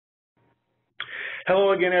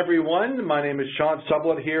Hello again, everyone. My name is Sean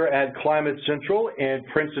Sublett here at Climate Central in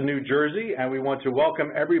Princeton, New Jersey, and we want to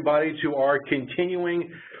welcome everybody to our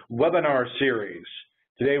continuing webinar series.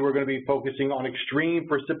 Today we're going to be focusing on extreme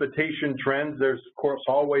precipitation trends. There's, of course,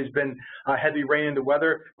 always been heavy rain in the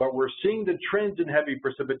weather, but we're seeing the trends in heavy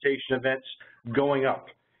precipitation events going up.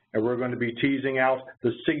 And we're going to be teasing out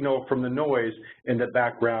the signal from the noise in the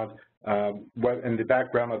background of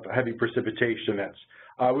heavy precipitation events.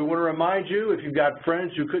 We want to remind you, if you've got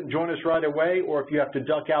friends who couldn't join us right away, or if you have to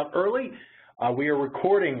duck out early, we are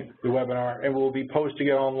recording the webinar and we'll be posting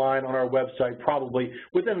it online on our website probably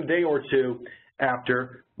within a day or two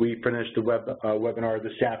after we finish the webinar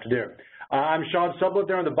this afternoon. I'm Sean Sublett.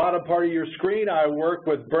 There on the bottom part of your screen. I work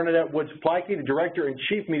with Bernadette Woods-Plackey, the Director and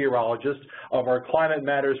Chief Meteorologist of our Climate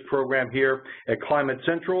Matters program here at Climate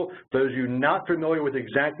Central. For those of you not familiar with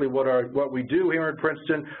exactly what we do here in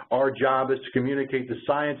Princeton, our job is to communicate the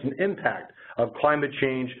science and impact of climate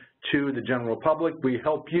change to the general public. We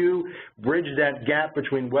help you bridge that gap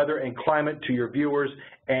between weather and climate to your viewers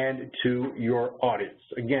and to your audience.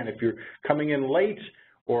 Again, if you're coming in late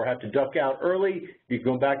or have to duck out early, you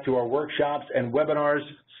can go back to our workshops and webinars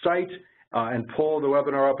site and pull the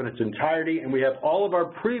webinar up in its entirety. And we have all of our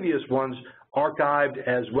previous ones archived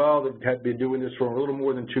as well. We've been doing this for a little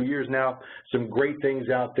more than 2 years now. Some great things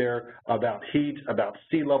out there about heat, about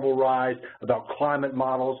sea level rise, about climate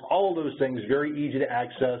models, all of those things very easy to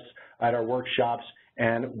access at our workshops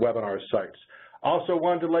and webinar sites. Also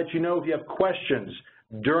wanted to let you know if you have questions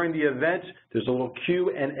during the event, there's a little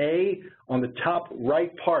Q&A on the top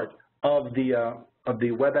right part of the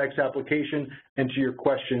WebEx application. Enter your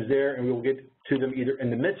questions there, and we will get to them either in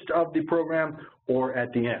the midst of the program or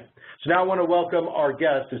at the end. So now I want to welcome our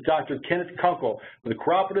guest, is Dr. Kenneth Kunkel with the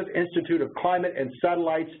Cooperative Institute of Climate and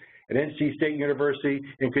Satellites at NC State University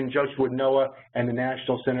in conjunction with NOAA and the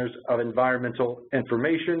National Centers of Environmental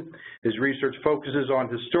Information. His research focuses on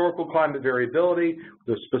historical climate variability,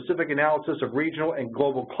 the specific analysis of regional and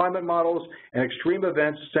global climate models and extreme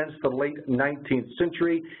events since the late 19th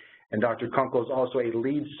century. And Dr. Kunkel is also a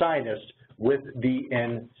lead scientist with the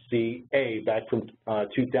NCA back from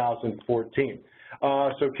 2014.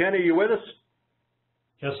 So Ken, are you with us?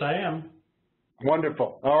 Yes, I am.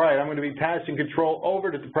 Wonderful. All right, I'm going to be passing control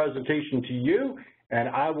over to the presentation to you, and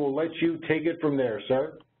I will let you take it from there,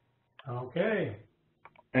 sir. Okay.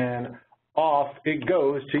 And off it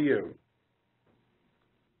goes to you.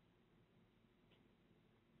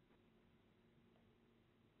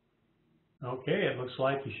 Okay, it looks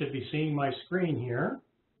like you should be seeing my screen here.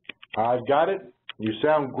 I've got it. You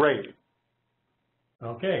sound great.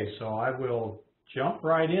 Okay, so I will jump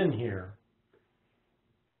right in here.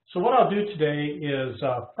 So what I'll do today is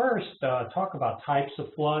first talk about types of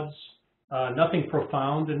floods. Nothing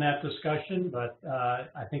profound in that discussion, but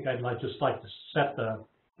I think I'd just like to set the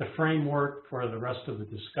framework for the rest of the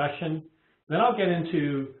discussion. Then I'll get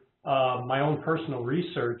into my own personal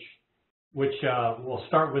research, which will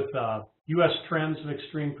start with U.S. trends of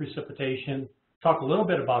extreme precipitation, talk a little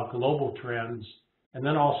bit about global trends, and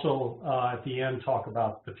then also at the end talk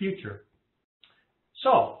about the future.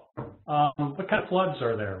 So, what kind of floods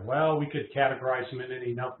are there? Well, we could categorize them in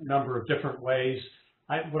any number of different ways.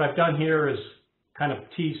 What I've done here is kind of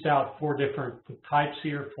teased out 4 different types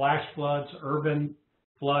here: flash floods, urban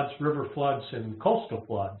floods, river floods, and coastal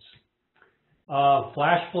floods.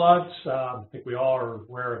 Flash floods, I think we all are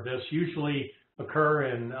aware of this, usually occur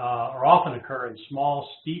in, or often occur in small,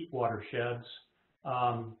 steep watersheds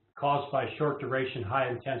caused by short duration, high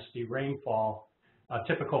intensity rainfall. A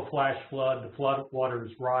typical flash flood, the flood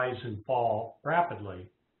waters rise and fall rapidly.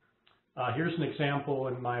 Here's an example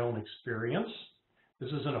in my own experience. This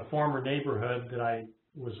is in a former neighborhood that I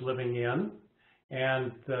was living in,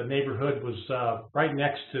 and the neighborhood was right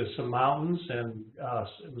next to some mountains, and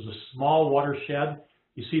it was a small watershed.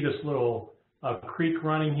 You see this little creek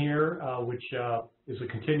running here, which is a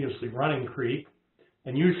continuously running creek,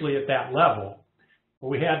 and usually at that level.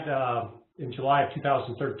 We had in July of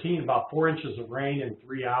 2013, about 4 inches of rain in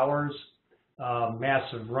 3 hours,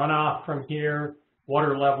 massive runoff from here.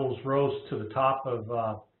 Water levels rose to the top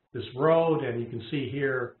of this road, and you can see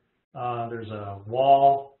here there's a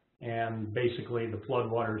wall, and basically the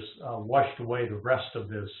floodwaters washed away the rest of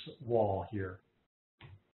this wall here.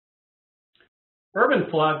 Urban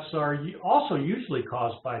floods are also usually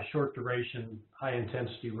caused by short duration, high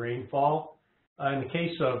intensity rainfall. In the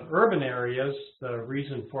case of urban areas, the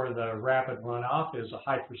reason for the rapid runoff is a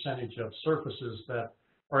high percentage of surfaces that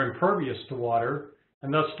are impervious to water,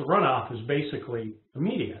 and thus the runoff is basically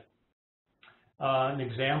immediate. An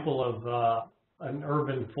example of an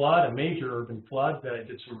urban flood, a major urban flood that I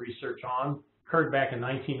did some research on, occurred back in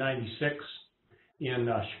 1996. in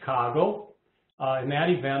Chicago. In that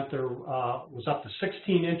event, there was up to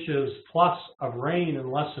 16 inches plus of rain in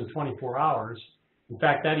less than 24 hours. In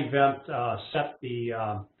fact, that event set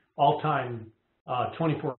the all-time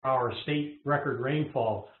 24-hour state record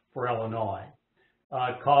rainfall for Illinois.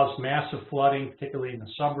 It caused massive flooding, particularly in the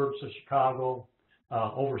suburbs of Chicago,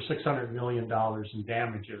 over $600 million in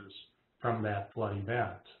damages from that flood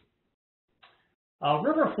event.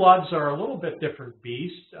 River floods are a little bit different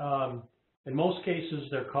beast. In most cases,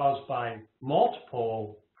 they're caused by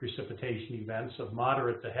multiple precipitation events of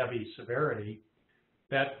moderate to heavy severity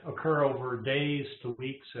that occur over days to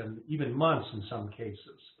weeks and even months in some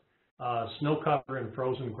cases. Snow cover and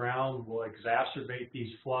frozen ground will exacerbate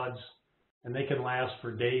these floods, and they can last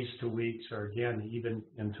for days to weeks or, again, even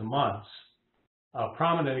into months. A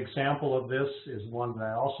prominent example of this is one that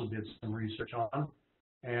I also did some research on,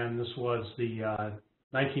 and this was the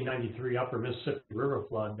 1993 Upper Mississippi River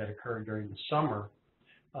flood that occurred during the summer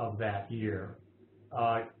of that year.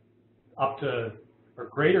 Up to or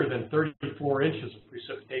greater than 34 inches of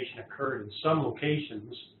precipitation occurred in some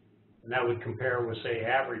locations, and that would compare with, say,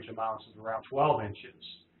 average amounts of around 12 inches.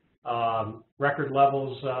 Record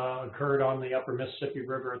levels occurred on the Upper Mississippi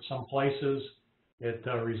River at some places. It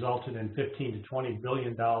resulted in $15 to $20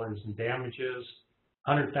 billion in damages.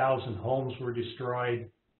 100,000 homes were destroyed.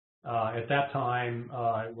 At that time,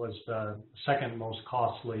 it was the second most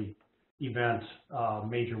costly event,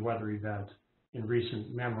 major weather event in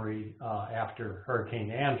recent memory after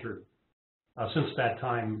Hurricane Andrew. Since that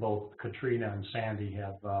time, both Katrina and Sandy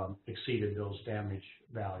have exceeded those damage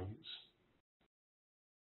values.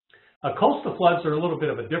 Coastal floods are a little bit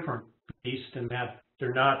of a different beast in that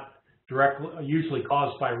they're not usually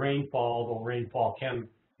caused by rainfall, although rainfall can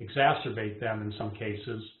exacerbate them in some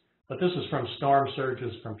cases. But this is from storm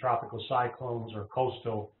surges from tropical cyclones or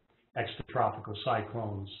coastal extratropical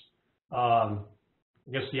cyclones. I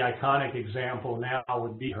guess the iconic example now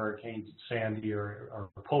would be Hurricane Sandy or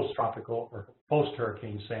post-tropical or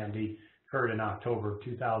post-Hurricane Sandy, occurred in October of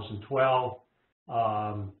 2012.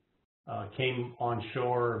 Came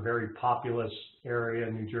onshore, a very populous area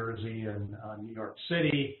in New Jersey and New York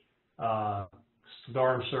City.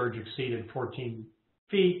 Storm surge exceeded 14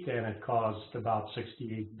 feet, and it caused about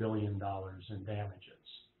 $68 billion in damages.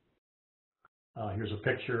 Here's a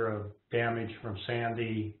picture of damage from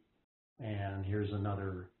Sandy, and here's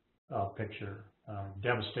another picture,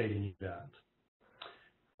 devastating event.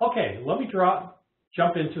 Okay, let me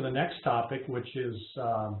jump into the next topic, which is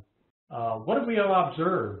what have we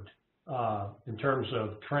observed in terms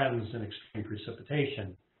of trends in extreme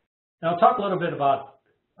precipitation. Now, I'll talk a little bit about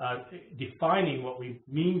defining what we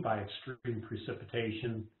mean by extreme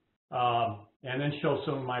precipitation, and then show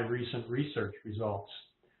some of my recent research results.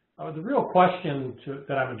 The real question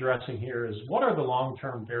that I'm addressing here is, what are the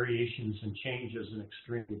long-term variations and changes in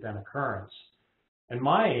extreme event occurrence? And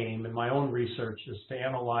my aim in my own research is to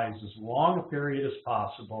analyze as long a period as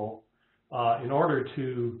possible in order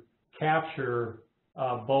to capture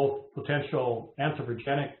both potential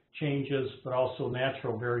anthropogenic changes, but also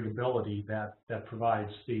natural variability that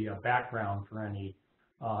provides the background for any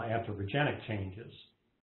anthropogenic changes.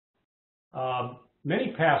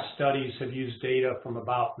 Many past studies have used data from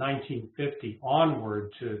about 1950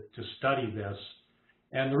 onward to study this.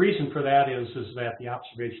 And the reason for that is that the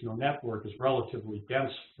observational network is relatively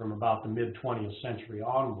dense from about the mid-20th century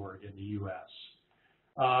onward in the U.S.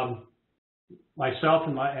 Myself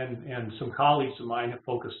and some colleagues of mine have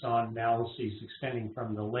focused on analyses extending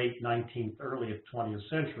from the late 19th, early 20th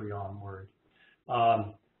century onward.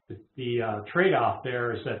 The trade-off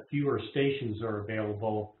there is that fewer stations are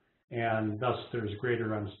available, and thus there's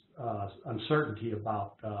greater uncertainty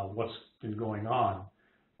about what's been going on.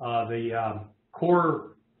 The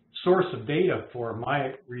core source of data for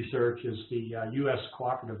my research is the U.S.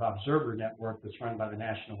 Cooperative Observer Network that's run by the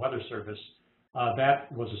National Weather Service. That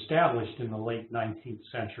was established in the late 19th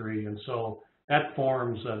century, and so that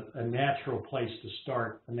forms a natural place to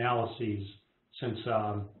start analyses, since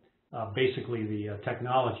basically the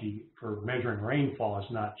technology for measuring rainfall has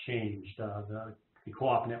not changed. The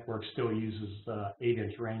co-op network still uses the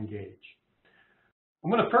 8-inch rain gauge.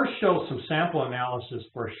 I'm going to first show some sample analysis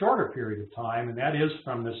for a shorter period of time, and that is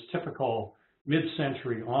from this typical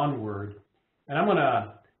mid-century onward. And I'm going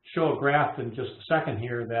to show a graph in just a second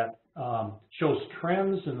here that shows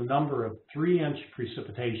trends in the number of 3-inch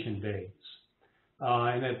precipitation days.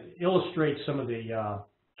 And it illustrates some of the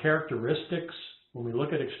characteristics when we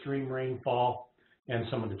look at extreme rainfall and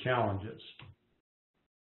some of the challenges.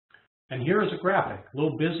 And here is a graphic, a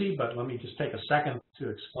little busy, but let me just take a second to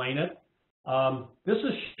explain it. This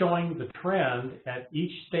is showing the trend at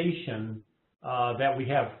each station that we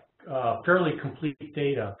have fairly complete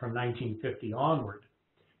data from 1950 onward.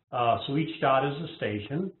 So each dot is a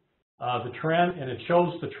station. The trend, and it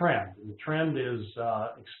shows the trend. And the trend is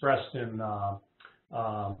expressed in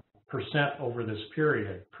percent over this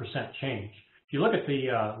period, percent change. If you look at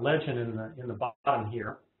the legend in the bottom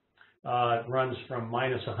here, it runs from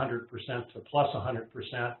minus 100% to plus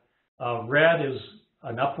 100%. Red is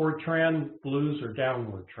an upward trend, blues are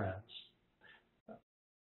downward trends.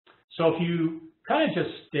 So if you kind of just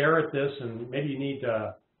stare at this, and maybe you need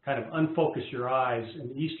to kind of unfocus your eyes, in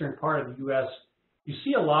the eastern part of the U.S., you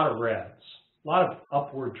see a lot of reds, a lot of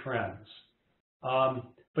upward trends.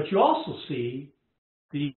 But you also see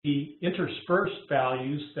the interspersed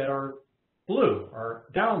values that are blue, or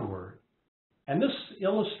downward. And this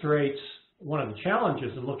illustrates one of the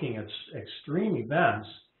challenges in looking at extreme events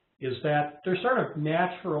is that there's sort of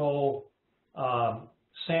natural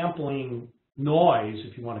sampling noise,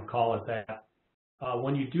 if you want to call it that,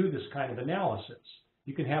 when you do this kind of analysis.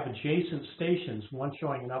 You can have adjacent stations, one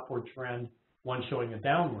showing an upward trend, one showing a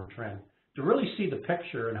downward trend. To really see the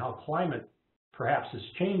picture and how climate perhaps is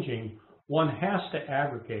changing, one has to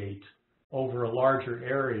aggregate over a larger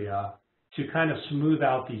area to kind of smooth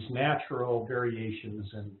out these natural variations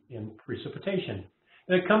in precipitation.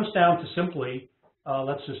 And it comes down to simply,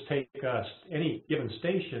 let's just take any given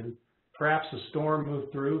station, perhaps a storm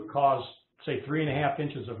moved through, caused, say, 3.5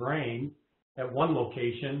 inches of rain at one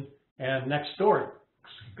location, and next door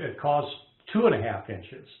it caused 2.5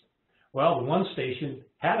 inches. Well, the one station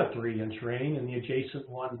had a 3-inch rain and the adjacent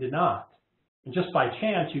one did not. And just by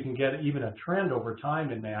chance, you can get even a trend over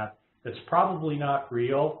time in that that's probably not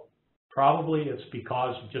real. Probably it's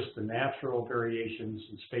because of just the natural variations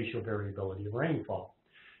and spatial variability of rainfall.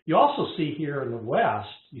 You also see here in the west,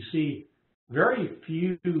 you see very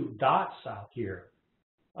few dots out here.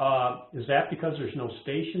 Is that because there's no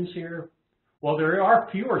stations here? Well, there are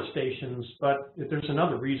fewer stations, but there's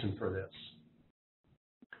another reason for this.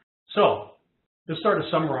 So this sort of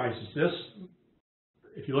summarizes this.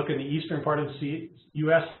 If you look in the eastern part of the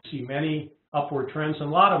U.S., you see many upward trends, and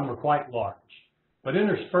a lot of them are quite large. But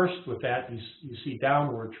interspersed with that, you see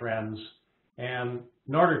downward trends. And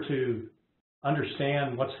in order to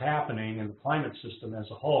understand what's happening in the climate system as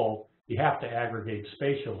a whole, you have to aggregate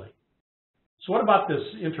spatially. So what about this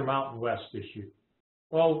Intermountain West issue?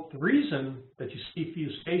 Well, the reason that you see few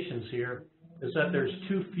stations here is that there's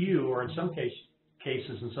too few, or in some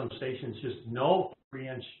cases, in some stations, just no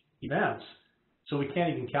 3-inch events. So we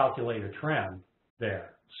can't even calculate a trend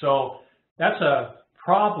there. So that's a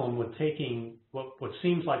problem with taking what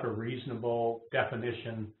seems like a reasonable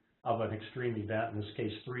definition of an extreme event, in this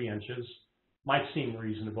case 3 inches, might seem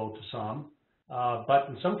reasonable to some, but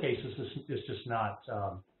in some cases it's just not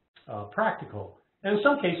practical. And in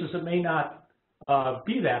some cases it may not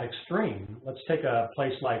be that extreme. Let's take a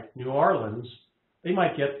place like New Orleans. They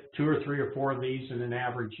might get 2 or 3 or 4 of these in an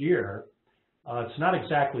average year. It's not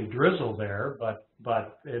exactly drizzle there, but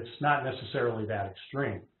it's not necessarily that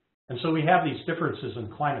extreme. And so we have these differences in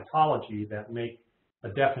climatology that make a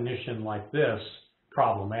definition like this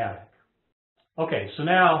problematic. Okay, so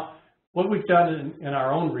now what we've done in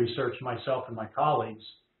our own research, myself and my colleagues,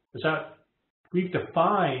 is that we've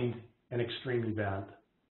defined an extreme event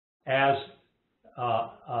as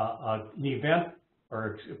an event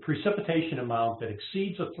or a precipitation amount that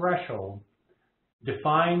exceeds a threshold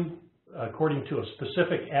defined according to a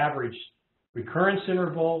specific average recurrence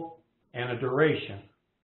interval and a duration.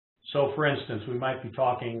 So for instance, we might be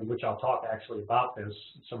talking, which I'll talk actually about this,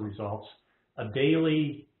 some results, a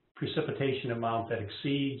daily precipitation amount that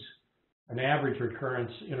exceeds an average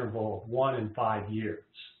recurrence interval of 1 in 5 years.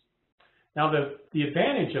 Now the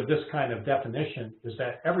advantage of this kind of definition is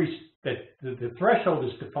that the threshold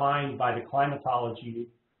is defined by the climatology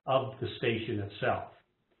of the station itself.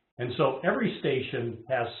 And so every station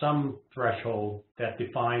has some threshold that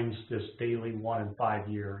defines this daily 1 in 5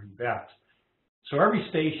 year event. So every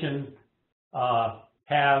station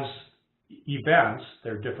has events.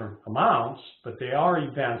 They're different amounts, but they are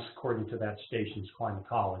events according to that station's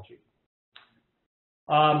climatology.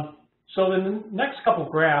 So in the next couple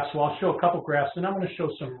graphs, well, I'll show a couple graphs, and I'm going to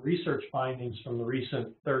show some research findings from the recent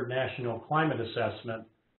Third National Climate Assessment.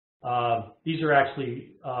 These are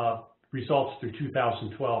actually results through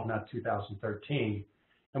 2012, not 2013.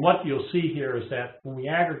 And what you'll see here is that when we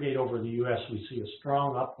aggregate over the U.S., we see a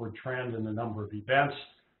strong upward trend in the number of events,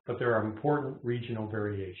 but there are important regional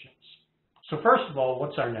variations. So first of all,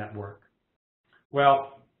 what's our network?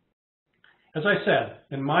 Well, as I said,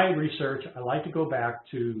 in my research, I like to go back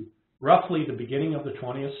to roughly the beginning of the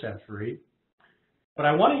 20th century, but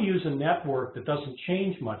I want to use a network that doesn't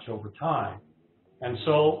change much over time. And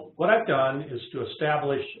so what I've done is to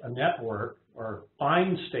establish a network or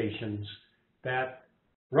find stations that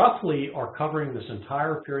roughly are covering this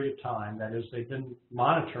entire period of time. That is, they've been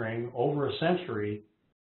monitoring over a century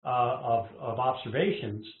of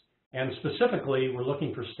observations. And specifically, we're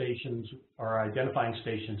looking for stations or identifying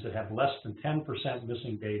stations that have less than 10%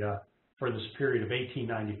 missing data for this period of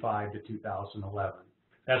 1895 to 2011.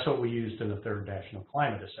 That's what we used in the third National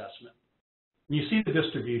Climate Assessment. And you see the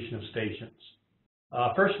distribution of stations.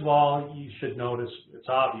 First of all, you should notice, it's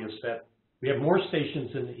obvious that we have more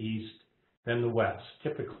stations in the east than the west.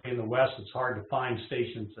 Typically in the west, it's hard to find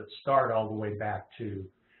stations that start all the way back to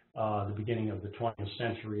the beginning of the 20th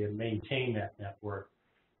century and maintain that network.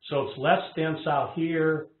 So it's less dense out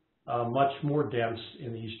here, much more dense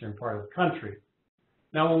in the eastern part of the country.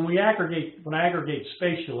 Now, when I aggregate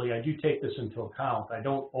spatially, I do take this into account. I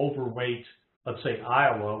don't overweight, let's say,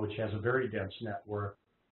 Iowa, which has a very dense network,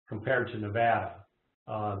 compared to Nevada.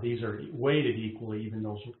 These are weighted equally, even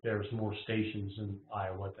though there's more stations in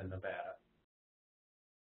Iowa than Nevada.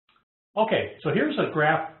 Okay, so here's a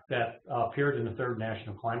graph that appeared in the third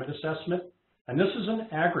National Climate Assessment, and this is an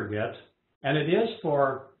aggregate, and it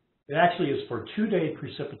actually is for 2-day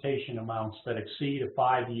precipitation amounts that exceed a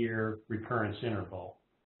 5-year recurrence interval,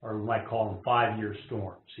 or we might call them 5-year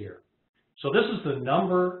storms here. So this is the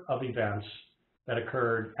number of events that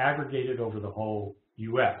occurred aggregated over the whole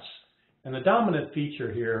U.S. And the dominant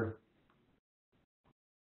feature here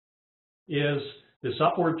is this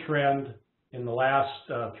upward trend in the last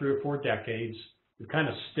 3 or 4 decades. We've kind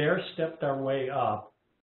of stair-stepped our way up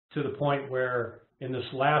to the point where in this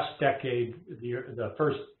last decade, the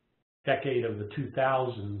first decade of the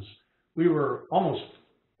 2000s, we were almost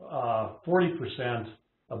 40%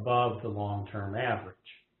 above the long-term average.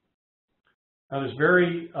 Now, there's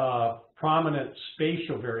very prominent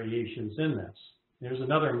spatial variations in this. There's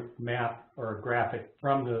another map or a graphic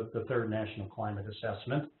from the third National Climate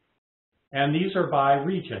Assessment, and these are by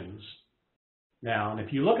regions. Now, and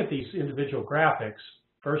if you look at these individual graphics,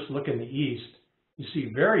 first look in the east, you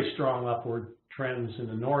see very strong upward trends in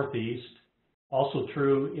the northeast, also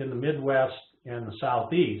true in the Midwest and the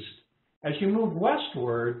southeast. As you move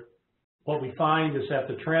westward, what we find is that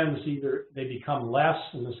the trends either they become less,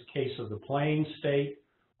 in this case of the plain state,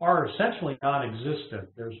 are essentially non-existent.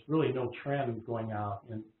 There's really no trend going on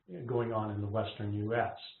in the western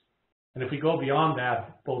U.S. And if we go beyond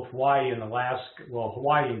that, both Hawaii and Alaska, well,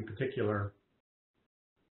 Hawaii in particular,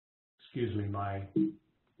 excuse me,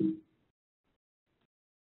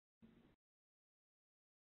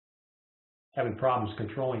 having problems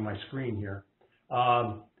controlling my screen here.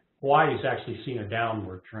 Hawaii has actually seen a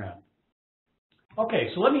downward trend. Okay,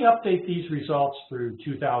 so let me update these results through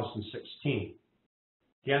 2016.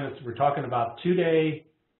 Again, we're talking about 2-day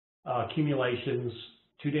accumulations,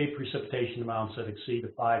 2-day precipitation amounts that exceed a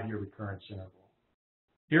 5-year recurrence interval.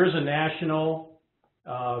 Here's a national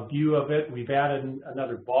view of it. We've added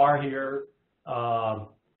another bar here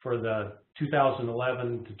for the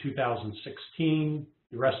 2011 to 2016.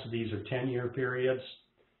 The rest of these are 10-year periods.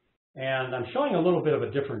 And I'm showing a little bit of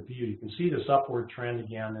a different view. You can see this upward trend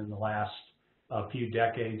again in the last few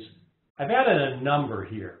decades. I've added a number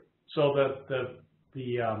here. So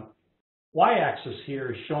the y-axis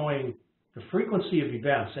here is showing the frequency of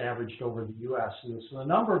events averaged over the U.S. And so the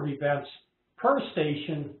number of events per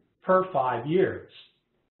station per 5 years.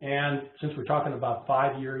 And since we're talking about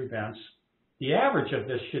 5-year events, the average of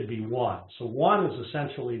this should be 1. So 1 is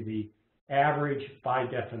essentially the average by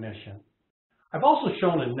definition. I've also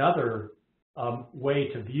shown another way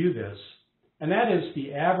to view this, and that is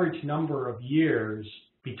the average number of years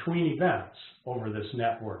between events over this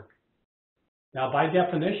network. Now, by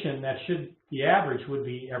definition, the average would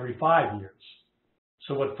be every 5 years.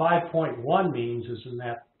 So what 5.1 means is in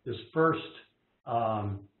that this first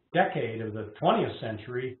decade of the 20th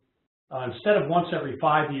century, instead of once every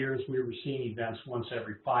 5 years, we were seeing events once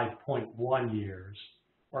every 5.1 years,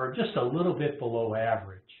 or just a little bit below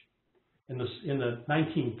average. In the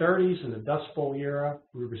 1930s, in the Dust Bowl era,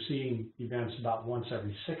 we were seeing events about once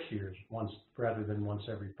every 6 years, rather than once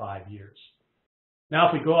every 5 years. Now,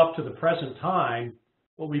 if we go up to the present time,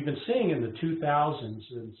 what we've been seeing in the 2000s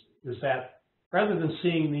is that rather than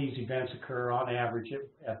seeing these events occur on average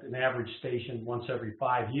at an average station once every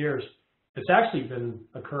 5 years, it's actually been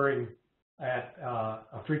occurring at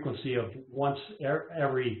a frequency of once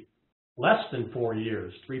every less than 4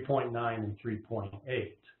 years, 3.9 and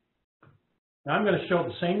 3.8. Now I'm going to show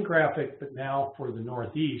the same graphic, but now for the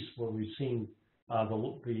Northeast, where we've seen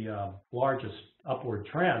the largest upward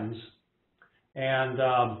trends. And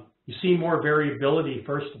you see more variability,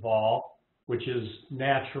 first of all, which is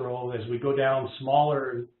natural. As we go down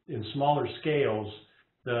smaller in smaller scales,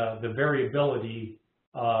 the variability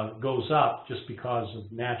goes up just because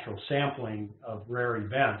of natural sampling of rare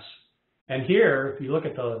events. And here, if you look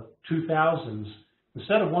at the 2000s,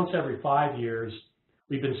 instead of once every 5 years,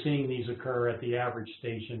 we've been seeing these occur at the average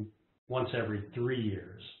station once every 3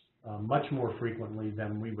 years, much more frequently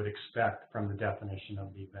than we would expect from the definition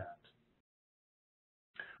of the event.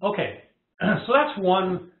 Okay, so that's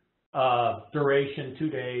one duration, 2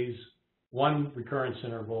 days, one recurrence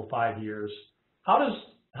interval, 5 years. How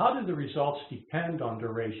do the results depend on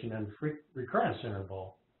duration and recurrence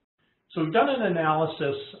interval? So we've done an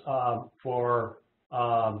analysis for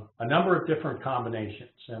a number of different combinations,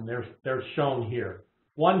 and they're shown here.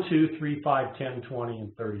 1, 2, 3, 5, 10, 20,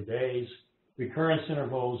 and 30 days. Recurrence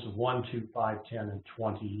intervals of 1, 2, 5, 10, and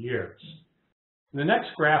 20 years. And the next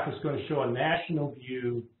graph is going to show a national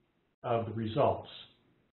view of the results.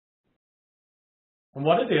 And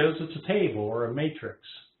what it is, it's a table or a matrix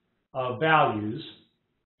of values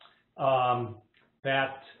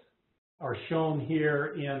that are shown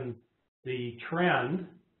here in the trend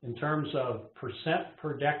in terms of percent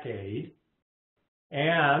per decade,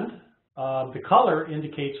 and the color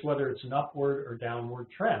indicates whether it's an upward or downward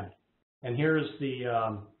trend. And here's the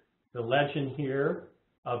legend here.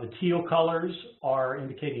 The teal colors are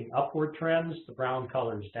indicating upward trends, the brown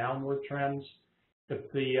colors downward trends.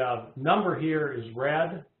 If the number here is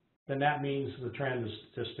red, then that means the trend is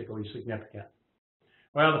statistically significant.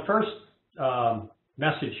 Well, the first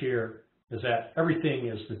message here is that everything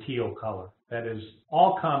is the teal color. That is,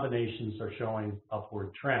 all combinations are showing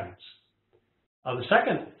upward trends. The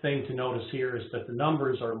second thing to notice here is that the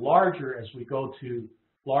numbers are larger as we go to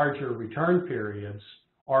larger return periods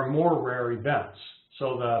or more rare events.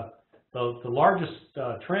 So the largest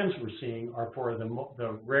trends we're seeing are for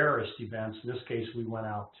the rarest events. In this case, we went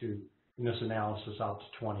out to, in this analysis, out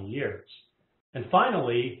to 20 years. And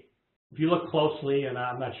finally, if you look closely, and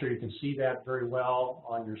I'm not sure you can see that very well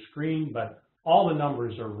on your screen, but all the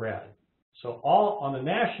numbers are red. So on a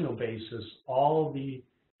national basis, all of the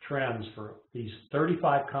trends for these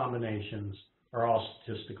 35 combinations are all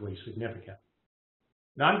statistically significant.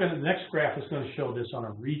 Now the next graph is going to show this on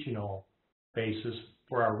a regional basis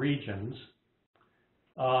for our regions.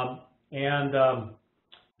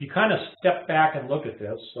 You kind of step back and look at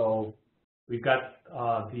this. So we've got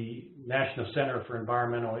the National Center for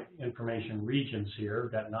Environmental Information regions here.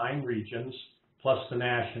 We've got 9 regions plus the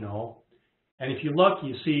national. And if you look,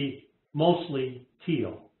 you see mostly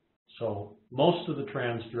teal. So most of the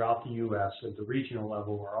trends throughout the U.S. at the regional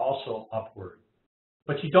level are also upward.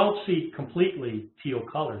 But you don't see completely teal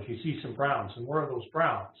colors. You see some browns. And where are those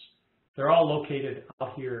browns? They're all located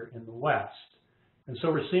out here in the west. And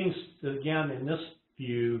so we're seeing, again, in this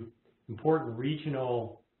view, important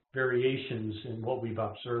regional variations in what we've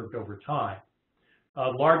observed over time.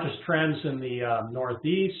 Largest trends in the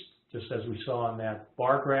northeast, just as we saw in that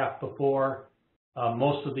bar graph before.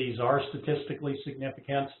 Most of these are statistically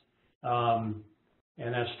significant, and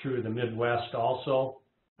that's true of the Midwest also.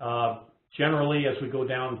 Generally, as we go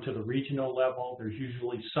down to the regional level, there's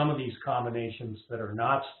usually some of these combinations that are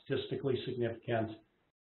not statistically significant.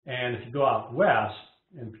 And if you go out west,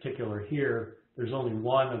 in particular here, there's only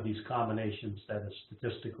one of these combinations that is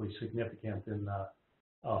statistically significant in the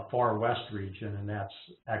far west region, and that's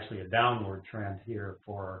actually a downward trend here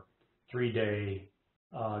for 3-day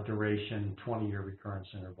duration, 20-year recurrence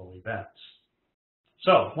interval events.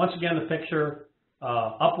 So once again, the picture,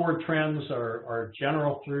 upward trends are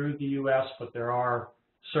general through the U.S., but there are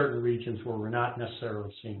certain regions where we're not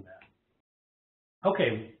necessarily seeing that.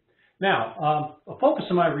 Okay, now a focus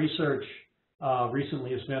of my research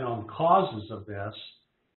recently has been on causes of this,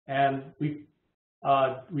 and we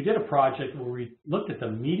did a project where we looked at the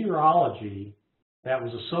meteorology that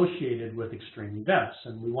was associated with extreme events,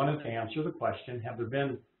 and we wanted to answer the question, have there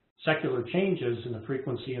been secular changes in the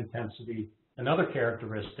frequency, intensity, and other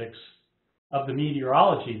characteristics of the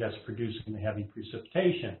meteorology that's producing the heavy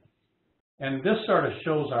precipitation? And this sort of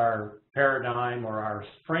shows our paradigm or our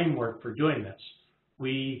framework for doing this.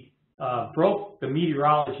 We broke the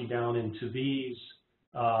meteorology down into these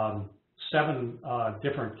 7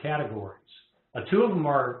 different categories. 2 of them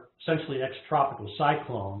are essentially extratropical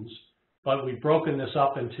cyclones, but we've broken this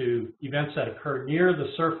up into events that occur near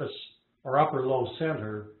the surface or upper low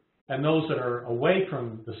center, and those that are away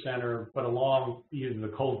from the center but along either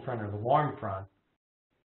the cold front or the warm front.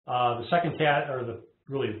 The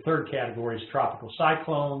third category is tropical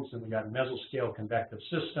cyclones, and we got mesoscale convective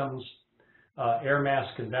systems, air mass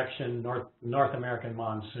convection, North American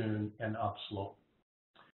monsoon, and upslope.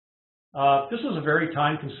 This was a very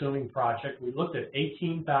time-consuming project. We looked at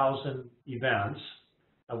 18,000 events.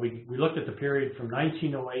 We looked at the period from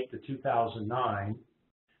 1908 to 2009,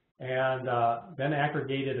 and then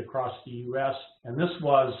aggregated across the U.S. And this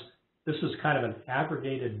is kind of an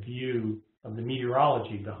aggregated view of the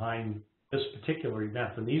meteorology behind this particular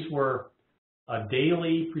event. And these were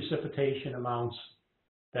daily precipitation amounts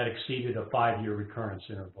that exceeded a 5-year recurrence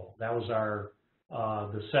interval. That was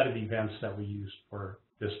the set of events that we used for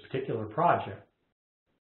this particular project.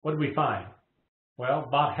 What did we find? Well,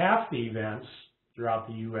 about half the events throughout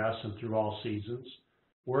the U.S. and through all seasons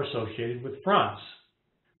were associated with fronts.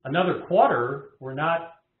 Another quarter were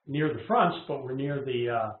not near the fronts, but were near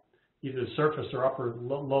the either the surface or upper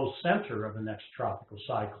low center of the next tropical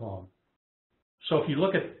cyclone. So if you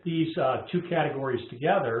look at these two categories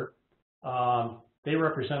together, they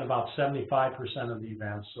represent about 75% of the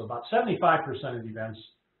events. So about 75% of the events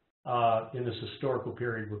in this historical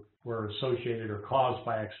period were associated or caused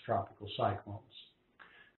by extratropical cyclones.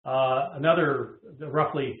 Another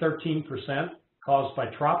roughly 13% caused by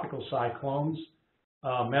tropical cyclones.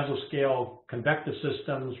 Mesoscale convective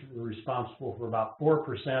systems were responsible for about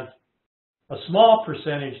 4%. A small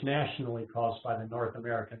percentage nationally caused by the North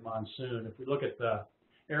American monsoon. If we look at the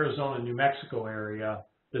Arizona, New Mexico area,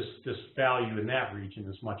 this value in that region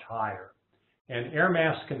is much higher. And air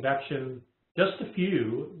mass convection, just a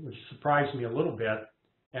few, which surprised me a little bit,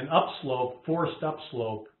 and upslope, forced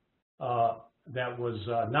upslope, that was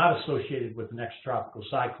not associated with an extratropical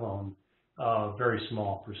cyclone, very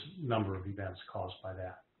small number of events caused by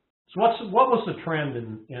that. So what was the trend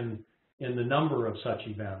in the number of such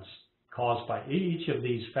events caused by each of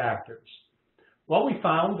these factors? Well, we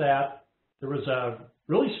found that there was a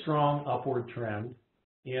really strong upward trend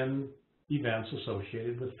in events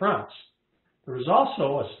associated with fronts. There was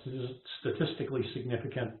also a statistically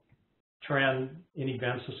significant trend in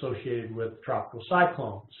events associated with tropical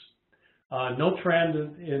cyclones. No trend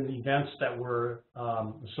in events that were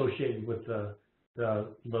associated with the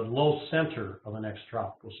low center of an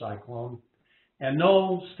extratropical cyclone, and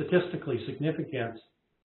no statistically significant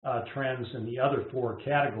trends in the other 4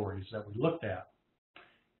 categories that we looked at.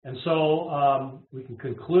 And so we can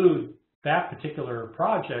conclude that particular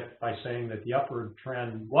project by saying that the upward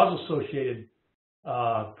trend was associated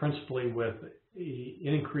principally with an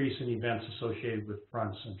increase in events associated with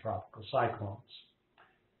fronts and tropical cyclones.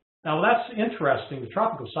 Now, that's interesting. The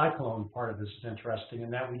tropical cyclone part of this is interesting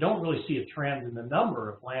in that we don't really see a trend in the number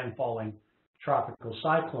of landfalling tropical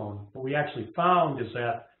cyclone. What we actually found is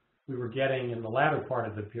that we were getting, in the latter part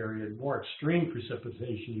of the period, more extreme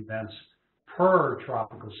precipitation events per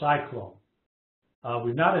tropical cyclone.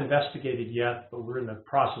 We've not investigated yet, but we're in the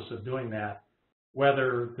process of doing that,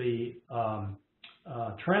 whether the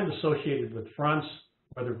trend associated with fronts,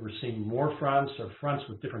 whether we're seeing more fronts or fronts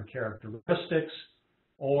with different characteristics,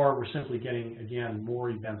 or we're simply getting, again,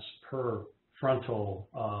 more events per frontal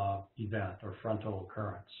event or frontal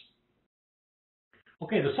occurrence.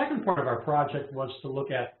 Okay, the second part of our project was to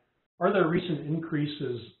look at, are the recent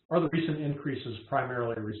increases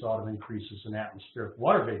primarily a result of increases in atmospheric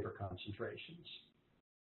water vapor concentrations?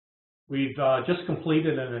 We've just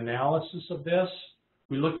completed an analysis of this.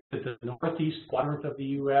 We looked at the northeast quadrant of the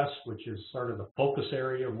U.S., which is sort of the focus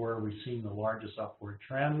area where we've seen the largest upward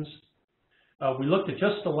trends. We looked at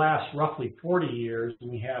just the last roughly 40 years,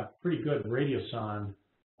 and we have pretty good radiosonde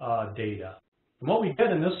data. And what we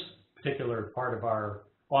did in this particular part of our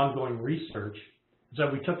ongoing research is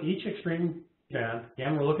that we took each extreme event,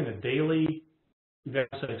 again, we're looking at daily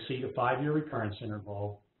events that exceed a 5-year recurrence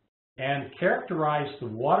interval, and characterized the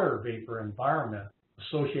water vapor environment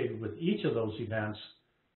associated with each of those events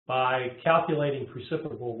by calculating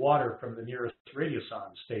precipitable water from the nearest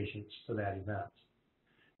radiosonde stations to that event.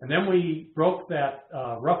 And then we broke that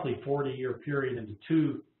roughly 40-year period into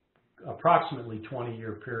 2 approximately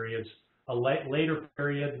 20-year periods, a later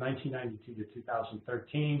period, 1992 to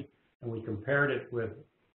 2013, and we compared it with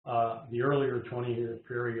the earlier 20-year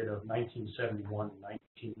period of 1971 to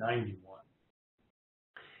 1991.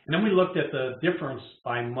 And then we looked at the difference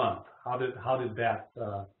by month. How did that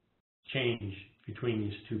change between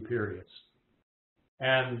these 2 periods?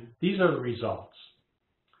 And these are the results.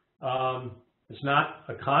 It's not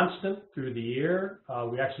a constant through the year.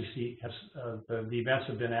 We actually see the events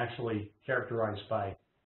have been actually characterized by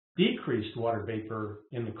decreased water vapor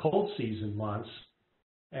in the cold season months,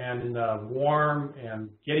 and in the warm and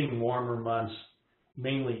getting warmer months,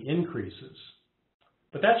 mainly increases.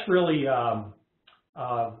 But that's really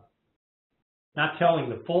not telling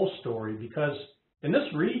the full story, because in this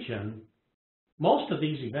region, most of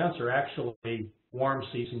these events are actually warm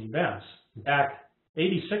season events. In fact,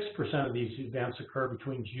 86% of these events occur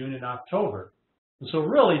between June and October. And so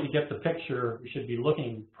really, to get the picture, we should be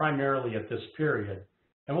looking primarily at this period.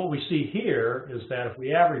 And what we see here is that if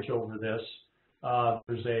we average over this,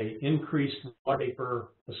 there's a increased water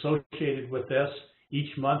vapor associated with this.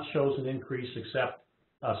 Each month shows an increase except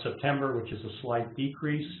September, which is a slight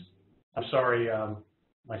decrease. I'm sorry,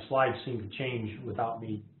 my slides seem to change without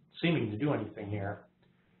me seeming to do anything here.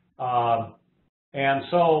 And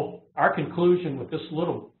so our conclusion with this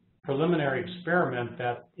little preliminary experiment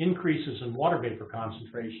that increases in water vapor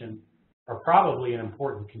concentration are probably an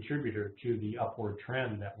important contributor to the upward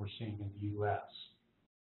trend that we're seeing in the U.S.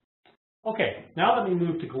 Okay, now let me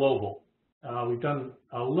move to global. We've done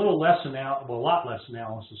a lot less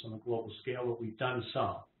analysis on the global scale, but we've done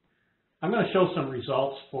some. I'm going to show some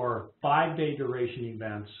results for 5-day duration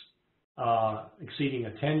events exceeding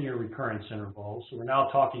a 10-year recurrence interval. So we're now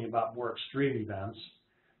talking about more extreme events.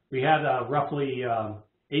 We had roughly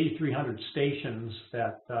 8,300 stations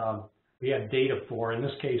that we had data for. In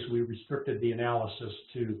this case, we restricted the analysis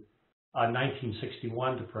to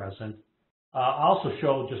 1961 to present. I'll also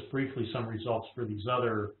show just briefly some results for these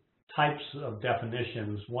other types of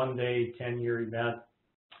definitions: 1-day, 10-year event,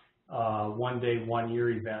 1-day,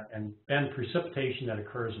 1-year event, and then precipitation that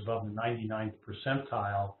occurs above the 99th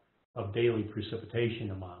percentile of daily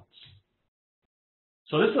precipitation amounts.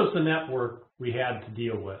 So this was the network we had to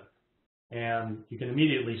deal with. And you can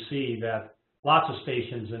immediately see that lots of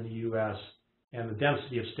stations in the U.S. and the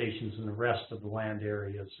density of stations in the rest of the land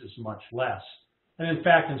areas is much less. And in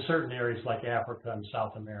fact, in certain areas like Africa and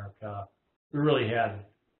South America, we really had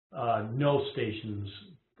no stations,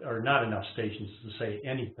 or not enough stations to say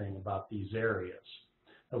anything about these areas.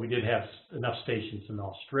 But we did have enough stations in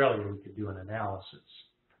Australia we could do an analysis.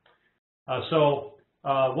 So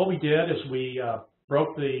what we did is we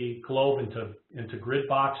broke the globe into grid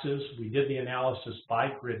boxes. We did the analysis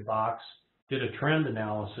by grid box, did a trend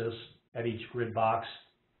analysis at each grid box,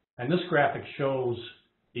 and this graphic shows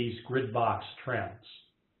these grid box trends.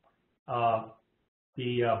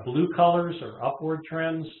 The blue colors are upward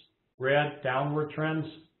trends, red downward trends.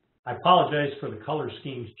 I apologize for the color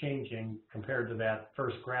schemes changing compared to that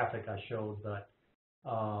first graphic I showed, but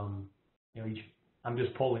you know, I'm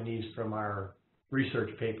just pulling these from our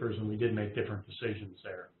research papers, and we did make different decisions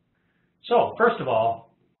there. So first of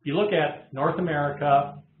all, if you look at North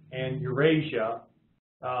America and Eurasia,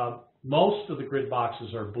 most of the grid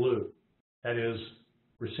boxes are blue. That is,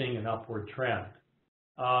 we're seeing an upward trend.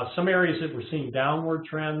 Some areas that we're seeing downward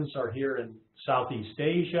trends are here in Southeast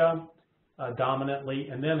Asia, dominantly,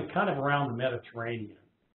 and then kind of around the Mediterranean.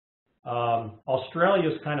 Australia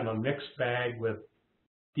is kind of a mixed bag with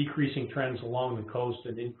decreasing trends along the coast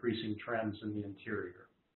and increasing trends in the interior.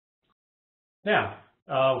 Now,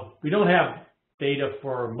 we don't have data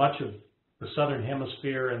for much of the southern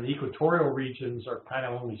hemisphere, and the equatorial regions are kind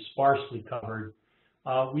of only sparsely covered.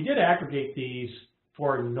 We did aggregate these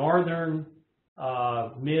for northern,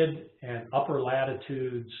 mid, and upper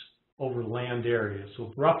latitudes over land areas.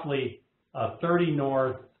 So roughly 30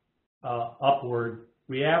 north upward,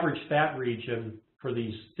 we averaged that region for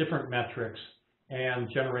these different metrics and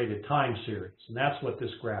generated time series. And that's what this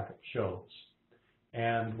graphic shows.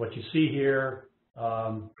 And what you see here,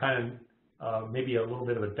 kind of maybe a little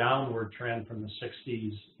bit of a downward trend from the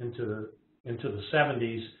 60s into the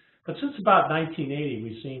 70s. But since about 1980,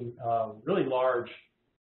 we've seen really large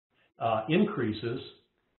increases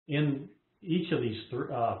in each of these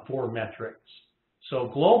four metrics.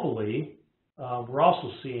 So globally, we're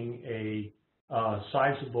also seeing a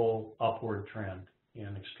sizable upward trend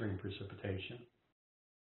in extreme precipitation.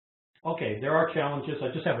 Okay, there are challenges.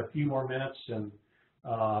 I just have a few more minutes, and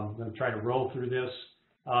I'm going to try to roll through this.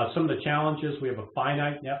 Some of the challenges: we have a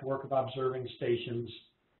finite network of observing stations.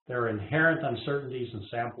 There are inherent uncertainties in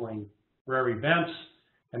sampling rare events,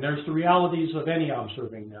 and there's the realities of any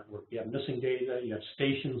observing network. You have missing data, you have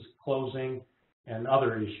stations closing, and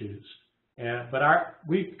other issues. But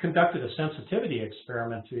we've conducted a sensitivity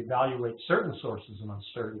experiment to evaluate certain sources of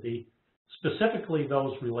uncertainty, specifically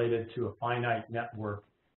those related to a finite network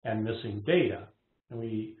and missing data. And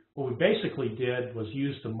what we basically did was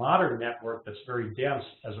use the modern network that's very dense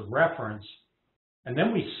as a reference, and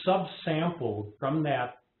then we subsampled from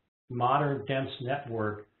that modern dense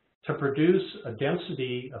network to produce a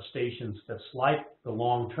density of stations that's like the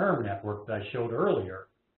long-term network that I showed earlier.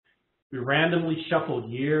 We randomly shuffled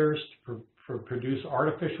years to produce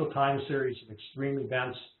artificial time series of extreme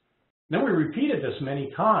events. And then we repeated this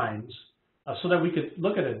many times so that we could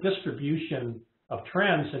look at a distribution of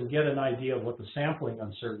trends and get an idea of what the sampling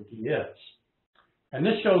uncertainty is. And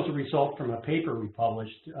this shows a result from a paper we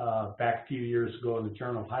published back a few years ago in the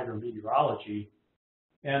Journal of Hydrometeorology.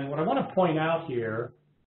 And what I want to point out here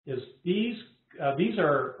is these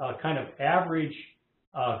are kind of average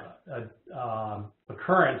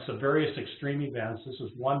occurrence of various extreme events. This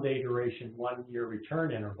is 1 day duration, 1 year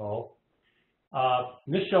return interval.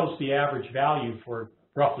 And this shows the average value for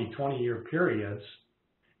roughly 20-year periods.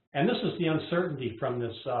 And this is the uncertainty from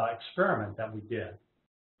this experiment that we did.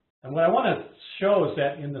 And what I want to show is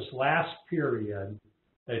that in this last period,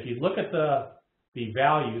 that if you look at the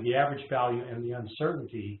value, the average value, and the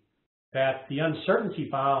uncertainty, that the uncertainty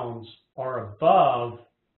bounds are above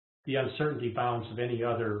the uncertainty bounds of any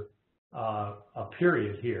other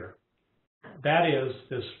period here. That is,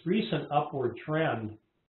 this recent upward trend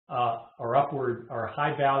or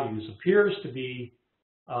high values appears to be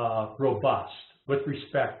robust with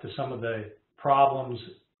respect to some of the problems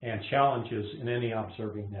and challenges in any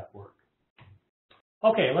observing network.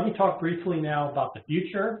 Okay, let me talk briefly now about the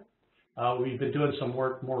future. We've been doing some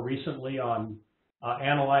work more recently on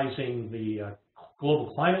analyzing the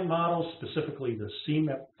global climate models, specifically the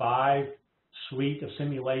CMIP-5 suite of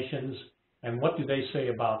simulations, and what do they say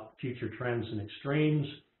about future trends and extremes,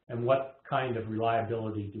 and what kind of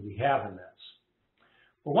reliability do we have in this.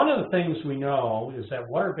 Well, one of the things we know is that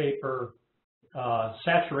water vapor,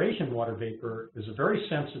 saturation water vapor, is a very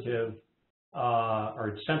sensitive or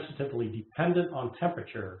it's sensitively dependent on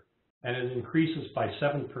temperature, and it increases by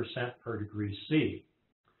 7% per degree C.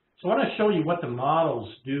 So I want to show you what the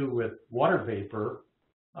models do with water vapor,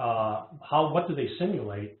 what do they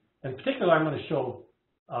simulate. In particular, I'm going to show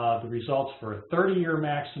the results for a 30-year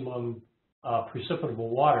maximum precipitable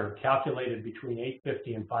water calculated between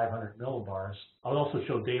 850 and 500 millibars. I'll also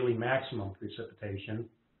show daily maximum precipitation.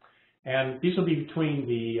 And these will be between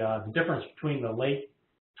the difference between the late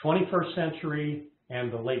 21st century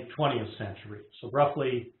and the late 20th century. So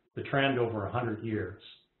roughly the trend over 100 years.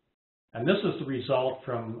 And this is the result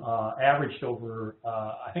from averaged over,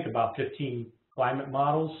 I think, about 15 climate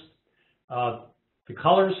models. The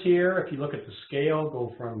colors here, if you look at the scale,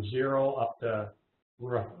 go from 0 up to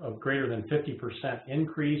a greater than 50%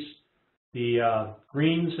 increase. The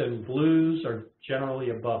greens and blues are generally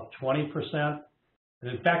above 20%.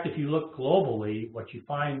 And in fact, if you look globally, what you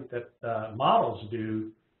find that models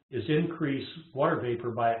do is increase water vapor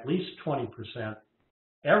by at least 20%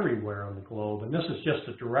 everywhere on the globe. And this is just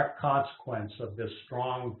a direct consequence of this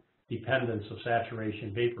strong dependence of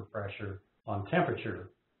saturation vapor pressure on temperature.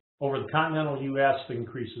 Over the continental U.S., the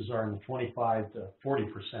increases are in the 25 to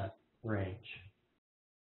 40% range.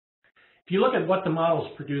 If you look at what the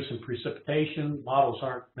models produce in precipitation, models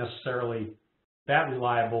aren't necessarily that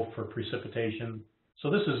reliable for precipitation.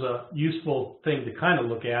 So this is a useful thing to kind of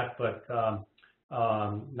look at, but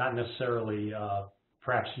not necessarily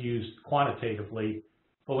perhaps used quantitatively.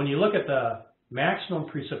 But when you look at the maximum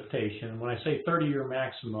precipitation, when I say 30-year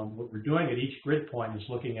maximum, what we're doing at each grid point is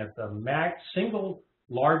looking at the single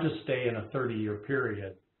largest day in a 30-year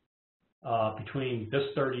period between this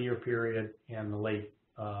 30-year period and the late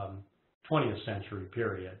 20th century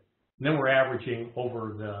period. And then we're averaging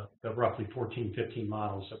over the roughly 14, 15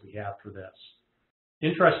 models that we have for this.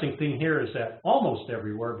 Interesting thing here is that almost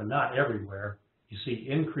everywhere, but not everywhere, you see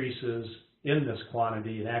increases in this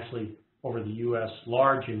quantity, and actually over the U.S.,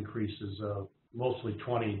 large increases of mostly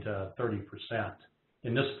 20 to 30%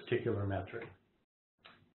 in this particular metric.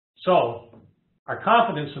 So our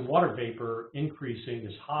confidence in water vapor increasing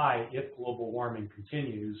is high if global warming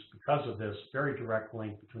continues because of this very direct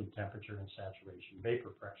link between temperature and saturation vapor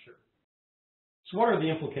pressure. So what are the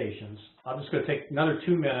implications? I'm just going to take another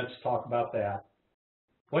 2 minutes to talk about that.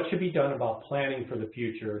 What should be done about planning for the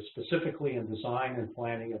future, specifically in design and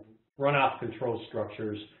planning of runoff control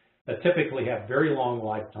structures that typically have very long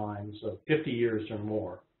lifetimes of 50 years or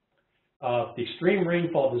more? The extreme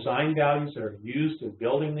rainfall design values that are used in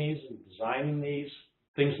building these and designing these,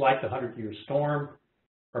 things like the 100-year storm,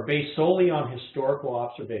 are based solely on historical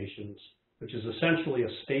observations, which is essentially a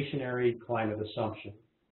stationary climate assumption.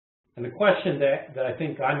 And the question that I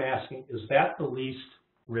think I'm asking, is that the least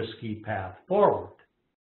risky path forward?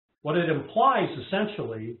 What it implies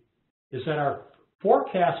essentially is that our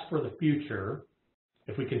forecast for the future,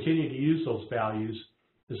 if we continue to use those values,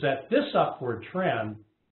 is that this upward trend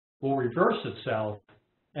will reverse itself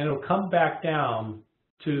and it'll come back down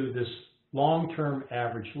to this long-term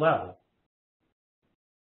average level.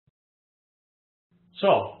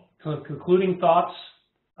 So, concluding thoughts,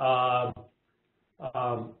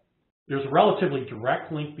 there's a relatively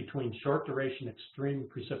direct link between short-duration extreme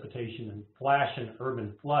precipitation and flash and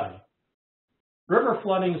urban flooding. River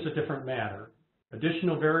flooding is a different matter.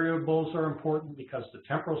 Additional variables are important because the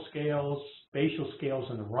temporal scales, spatial scales,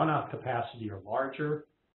 and the runoff capacity are larger.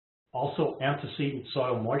 Also, antecedent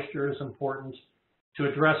soil moisture is important. To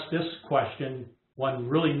address this question, one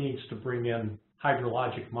really needs to bring in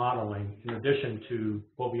hydrologic modeling in addition to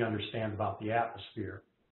what we understand about the atmosphere.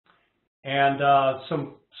 And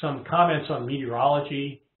some comments on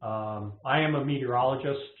meteorology. I am a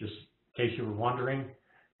meteorologist, just in case you were wondering.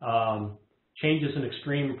 Changes in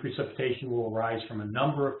extreme precipitation will arise from a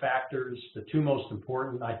number of factors. The two most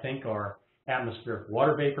important, I think, are atmospheric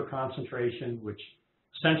water vapor concentration, which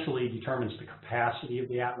essentially determines the capacity of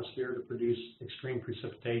the atmosphere to produce extreme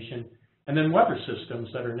precipitation, and then weather systems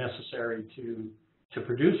that are necessary to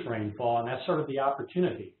produce rainfall, and that's sort of the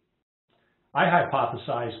opportunity. I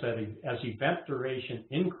hypothesize that as event duration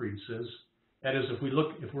increases, that is,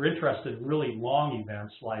 if we're interested in really long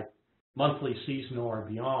events like monthly, seasonal, or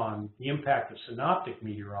beyond, the impact of synoptic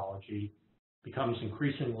meteorology becomes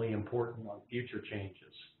increasingly important on future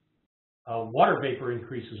changes. Water vapor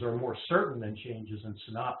increases are more certain than changes in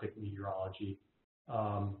synoptic meteorology,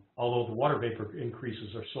 although the water vapor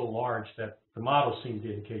increases are so large that the models seem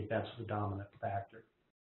to indicate that's the dominant factor.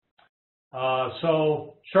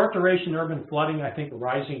 So short duration urban flooding, I think,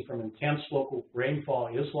 arising from intense local rainfall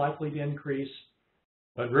is likely to increase,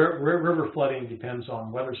 but river flooding depends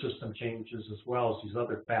on weather system changes as well as these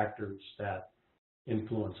other factors that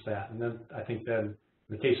influence that. And then I think then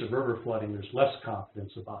in the case of river flooding, there's less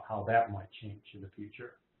confidence about how that might change in the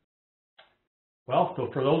future. Well, so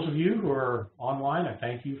for those of you who are online, I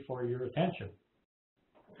thank you for your attention.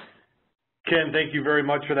 Ken, thank you very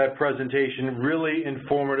much for that presentation. Really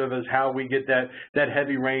informative as how we get that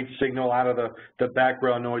heavy rain signal out of the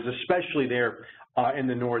background noise, especially there in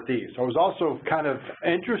the Northeast. I was also kind of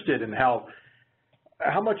interested in how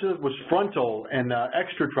much of it was frontal and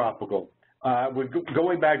extratropical.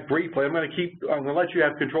 Going back briefly, I'm going to let you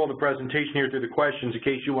have control of the presentation here through the questions in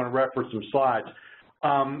case you want to reference some slides.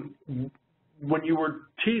 When you were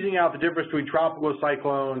teasing out the difference between tropical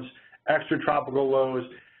cyclones, extratropical lows,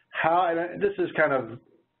 this is kind of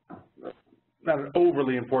not an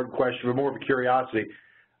overly important question, but more of a curiosity.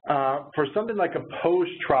 For something like a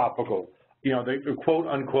post-tropical, the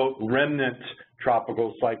quote-unquote remnant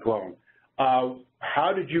tropical cyclone,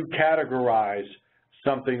 how did you categorize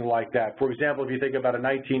something like that? For example, if you think about a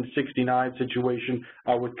 1969 situation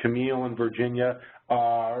with Camille in Virginia,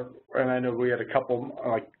 and I know we had a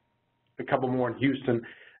couple more in Houston,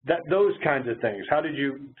 those kinds of things. How did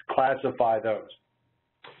you classify those?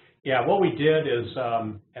 Yeah, what we did is,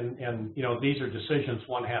 and these are decisions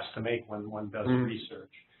one has to make when one does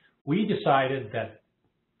research. We decided that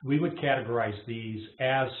we would categorize these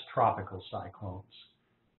as tropical cyclones.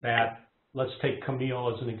 That, let's take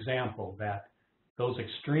Camille as an example, that those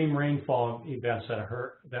extreme rainfall events that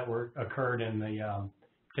occurred in the,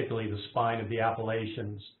 particularly the spine of the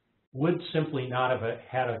Appalachians, would simply not have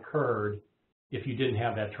had occurred if you didn't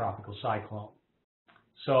have that tropical cyclone.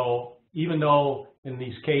 So even though in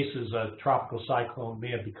these cases a tropical cyclone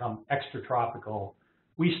may have become extratropical,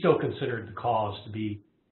 we still considered the cause to be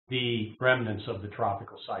the remnants of the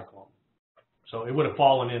tropical cyclone. So it would have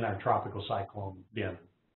fallen in our tropical cyclone bin.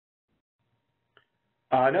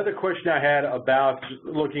 Another question I had about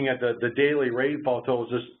looking at the daily rainfall totals,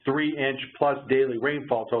 this 3-inch plus daily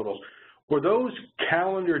rainfall totals. Were those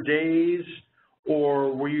calendar days,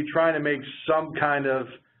 or were you trying to make some kind of,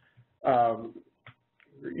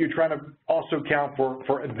 you're trying to also count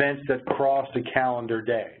for events that crossed a calendar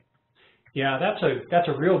day? Yeah, that's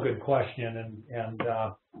a real good question, and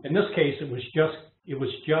in this case, it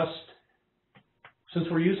was just since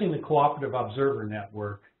we're using the Cooperative Observer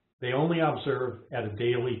Network, they only observe at a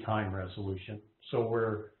daily time resolution, so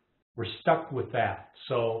we're stuck with that.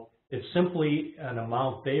 So it's simply an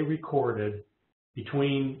amount they recorded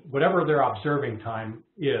between whatever their observing time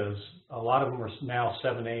is. A lot of them are now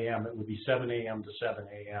 7 a.m. It would be 7 a.m. to 7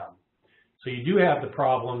 a.m. So you do have the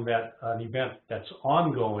problem that an event that's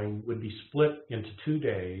ongoing would be split into 2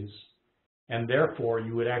 days, and therefore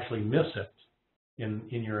you would actually miss it in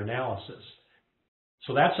your analysis.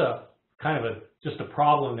 So that's a kind of just a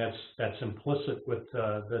problem that's implicit with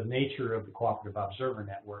the nature of the Cooperative Observer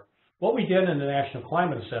Network. What we did in the National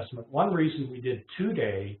Climate Assessment, one reason we did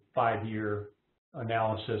 2-day 5-year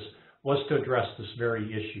analysis was to address this very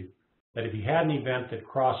issue, that if you had an event that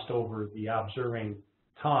crossed over the observing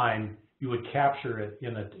time, you would capture it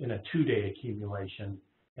in a 2-day accumulation,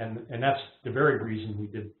 and that's the very reason we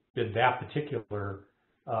did that particular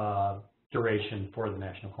duration for the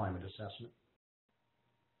National Climate Assessment.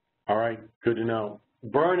 All right, good to know.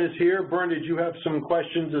 Bern is here. Bern, did you have some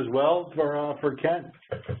questions as well for Ken?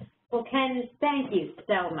 Well, Ken, thank you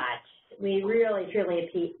so much. We really, truly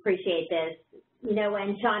appreciate this.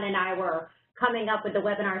 When Sean and I were coming up with the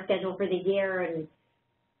webinar schedule for the year, and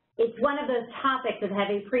it's one of those topics of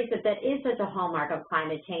heavy precip that is such a hallmark of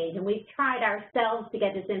climate change, and we've tried ourselves to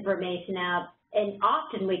get this information out and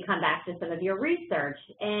often we come back to some of your research.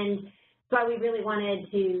 And that's why we really wanted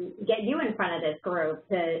to get you in front of this group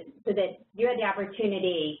so that you had the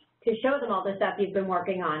opportunity to show them all the stuff you've been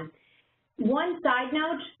working on. One side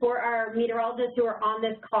note for our meteorologists who are on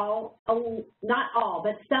this call, not all,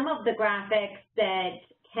 but some of the graphics that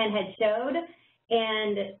Ken had showed,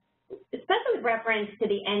 and especially with reference to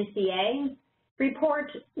the NCA report,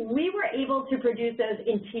 we were able to produce those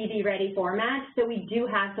in TV-ready format, so we do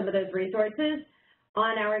have some of those resources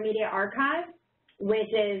on our media archive, which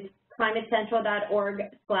is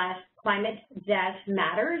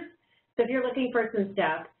climatecentral.org/climate-matters. So if you're looking for some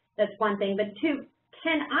stuff, that's one thing. But two,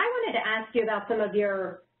 Ken, I wanted to ask you about some of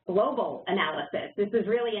your global analysis. This is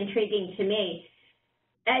really intriguing to me.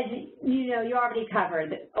 As you know, you already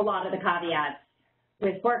covered a lot of the caveats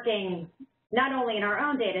with working not only in our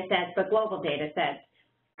own data sets, but global data sets.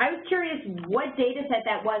 I was curious what data set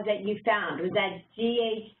that was that you found. Was that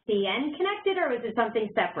GHCN connected, or was it something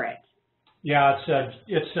separate? Yeah,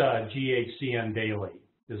 it's GHCN Daily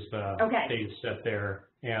is the data set there.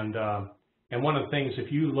 And one of the things,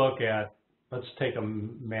 if you look at, let's take a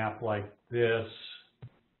map like this,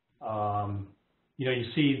 you know,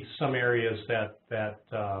 you see some areas that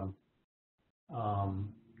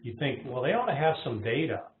you think, well, they ought to have some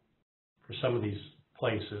data for some of these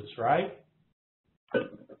places, right? At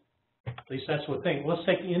least that's what I think. Let's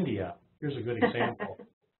take India. Here's a good example.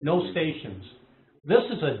 No stations. This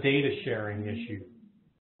is a data sharing issue.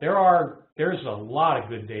 There's a lot of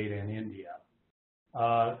good data in India.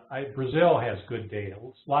 Brazil has good data.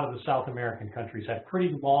 A lot of the South American countries have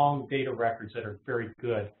pretty long data records that are very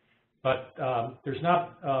good. But there's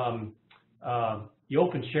not, the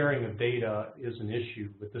open sharing of data is an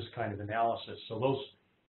issue with this kind of analysis. So those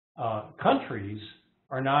countries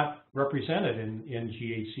are not represented in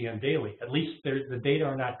GHCN Daily. At least the data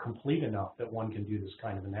are not complete enough that one can do this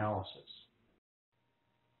kind of analysis.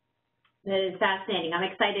 That is fascinating. I'm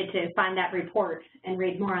excited to find that report and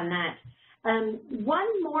read more on that.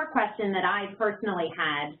 One more question that I personally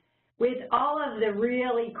had, with all of the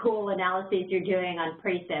really cool analyses you're doing on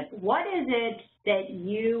Precip, what is it that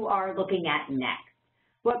you are looking at next?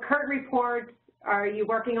 What current reports are you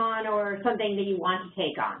working on, or something that you want to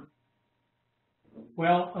take on?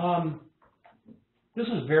 Well, this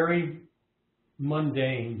is very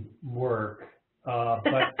mundane work,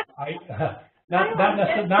 but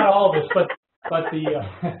not all of this, but the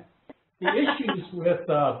issues with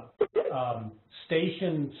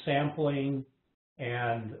station sampling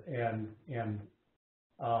and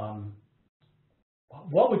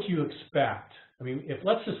what would you expect? I mean,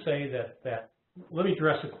 let's just say that let me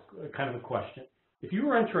address a kind of a question. If you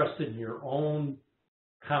were interested in your own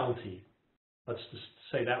county, let's just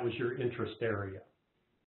say that was your interest area.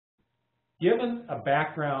 Given a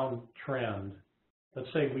background trend, let's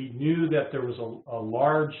say we knew that there was a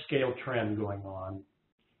large-scale trend going on,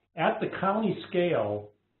 at the county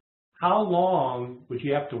scale, how long would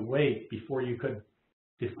you have to wait before you could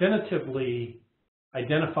definitively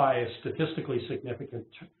identify a statistically significant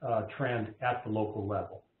trend at the local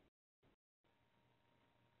level?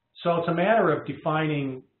 So it's a matter of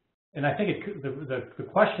defining, and I think the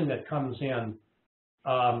question that comes in,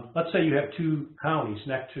 let's say you have two counties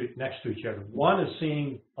next to each other. One is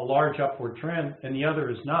seeing a large upward trend and the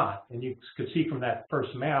other is not. And you could see from that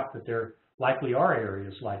first map that there likely are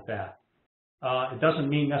areas like that. It doesn't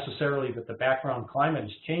mean necessarily that the background climate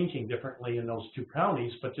is changing differently in those two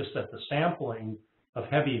counties, but just that the sampling of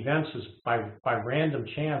heavy events is by random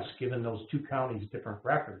chance given those two counties different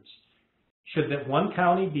records. Should that one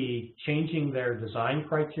county be changing their design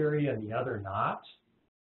criteria and the other not?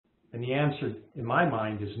 And the answer, in my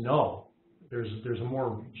mind, is no. There's a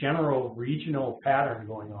more general regional pattern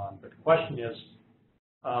going on. But the question is,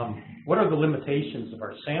 what are the limitations of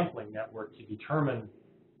our sampling network to determine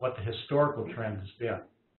what the historical trend has been?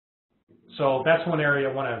 So that's one area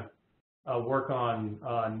I want to work on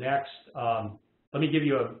next. Let me give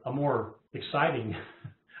you a more exciting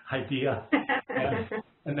idea,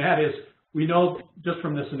 and that is, we know just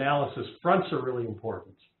from this analysis, fronts are really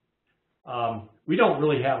important. We don't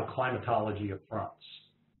really have a climatology of fronts,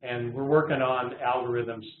 and we're working on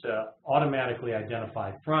algorithms to automatically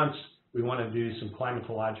identify fronts. We want to do some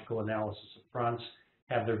climatological analysis of fronts.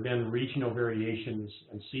 Have there been regional variations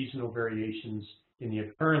and seasonal variations in the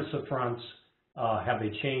occurrence of fronts? Have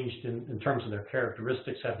they changed in terms of their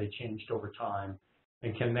characteristics? Have they changed over time?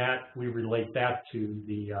 And can we relate that to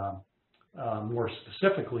the, more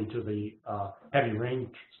specifically to the heavy rain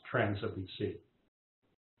trends that we see?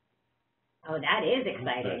 Oh, that is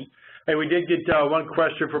exciting. Hey, we did get one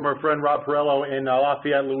question from our friend Rob Perello in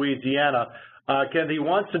Lafayette, Louisiana. Ken, he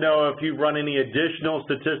wants to know if you've run any additional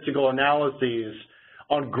statistical analyses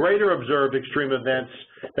on greater observed extreme events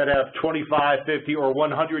that have 25, 50, or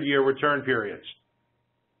 100-year return periods.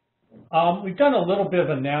 We've done a little bit of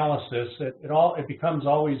analysis. It becomes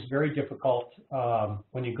always very difficult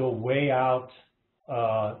when you go way out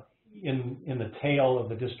in the tail of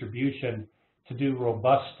the distribution to do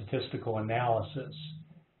robust statistical analysis.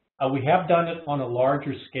 We have done it on a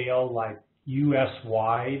larger scale, like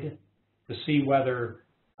U.S.-wide, to see whether,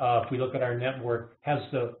 if we look at our network, has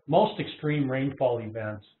the most extreme rainfall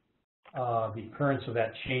event, the occurrence of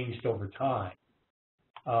that changed over time.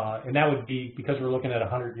 And that would be, because we're looking at a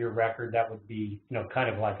 100-year record, that would be, kind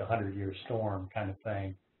of like a 100-year storm kind of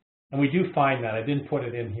thing. And we do find that, I didn't put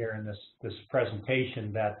it in here in this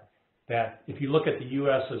presentation, that if you look at the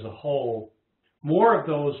U.S. as a whole, more of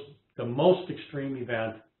those, the most extreme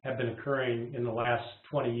event, have been occurring in the last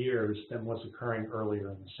 20 years than was occurring earlier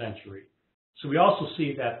in the century. So we also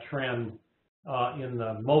see that trend in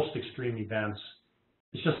the most extreme events.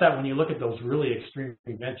 It's just that when you look at those really extreme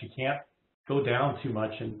events, you can't go down too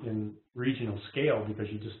much in regional scale because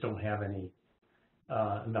you just don't have any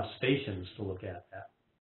enough stations to look at that.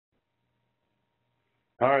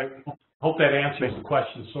 All right. Hope that answers the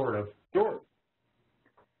question, sort of. Sure.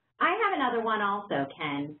 I have another one also,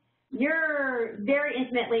 Ken. You're very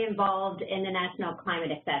intimately involved in the National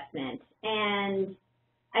Climate Assessment, and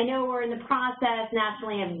I know we're in the process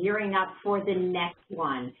nationally of gearing up for the next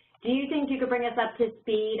one. Do you think you could bring us up to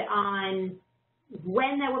speed on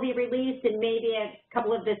when that will be released and maybe a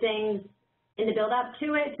couple of the things in the build-up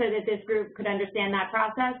to it so that this group could understand that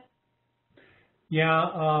process?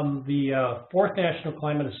 Yeah, the fourth National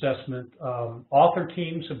Climate Assessment, author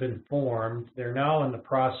teams have been formed. They're now in the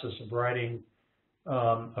process of writing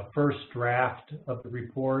a first draft of the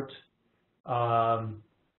report.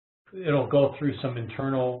 It'll go through some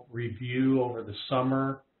internal review over the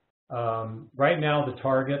summer. Right now, the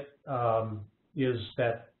target is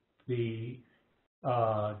that the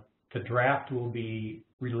draft will be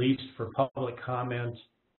released for public comment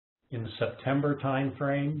in the September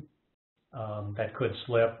timeframe. That could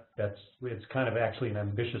slip. It's kind of actually an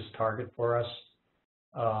ambitious target for us.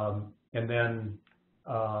 And then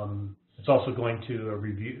it's also going to a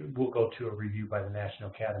review. We'll go to a review by the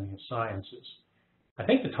National Academy of Sciences. I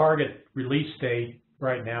think the target release date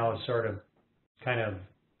right now is sort of kind of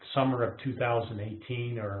summer of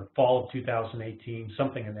 2018 or fall of 2018,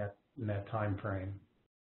 something in that time frame.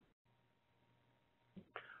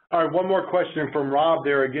 All right, one more question from Rob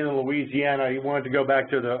there again in Louisiana. He wanted to go back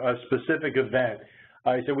to a specific event.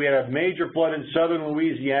 He said we had a major flood in southern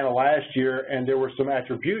Louisiana last year, and there were some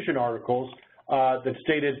attribution articles that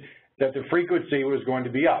stated that the frequency was going to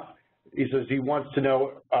be up. He says he wants to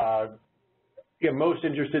know, most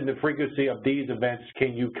interested in the frequency of these events.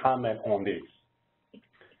 Can you comment on these?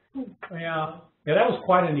 Yeah, that was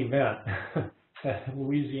quite an event, that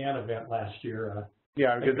Louisiana event last year.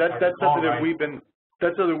 Yeah, because that's something that we've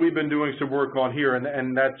been doing some work on here,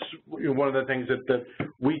 and that's one of the things that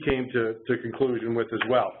we came to conclusion with as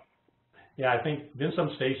well. Yeah, I think didn't some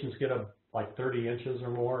stations get like 30 inches or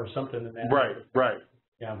more or something in that? Right.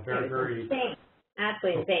 Yeah, very insane.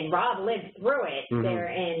 Absolutely insane. Rob lived through it there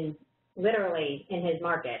literally in his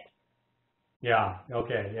market. Yeah.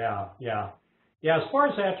 Okay. Yeah. As far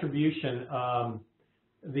as attribution, I'm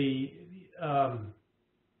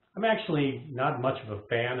actually not much of a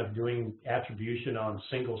fan of doing attribution on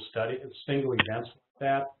single events like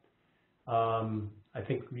that. I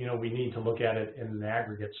think we need to look at it in an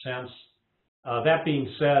aggregate sense. That being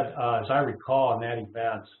said, as I recall in that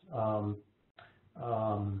event,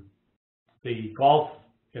 the Gulf,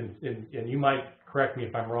 and you might correct me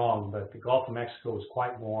if I'm wrong, but the Gulf of Mexico is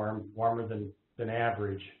quite warm, warmer than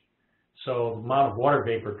average. So the amount of water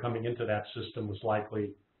vapor coming into that system was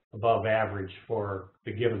likely above average for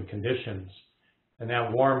the given conditions. And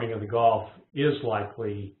that warming of the Gulf is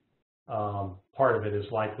likely, part of it is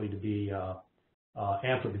likely to be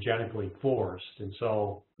anthropogenically forced. And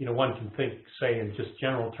so, one can say in just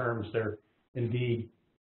general terms, there indeed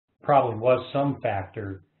probably was some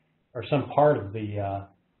factor or some part of the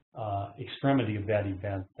extremity of that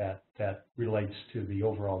event that relates to the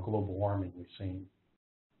overall global warming we've seen.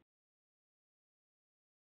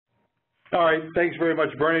 All right, thanks very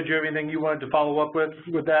much, Bernie. Do you have anything you wanted to follow up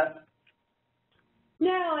with that? No,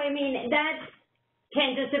 I mean,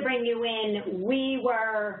 Ken, just to bring you in, we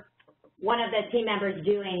were one of the team members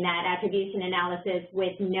doing that attribution analysis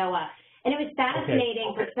with NOAA. And it was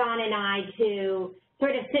fascinating for Sean and I to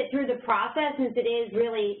sort of sit through the process, since it is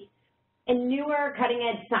really a newer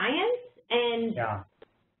cutting-edge science. And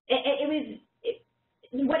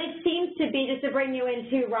what it seems to be, just to bring you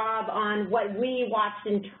into, Rob, on what we watched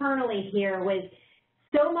internally here, was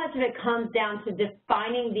so much of it comes down to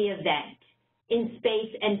defining the event in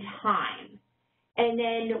space and time, and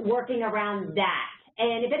then working around that.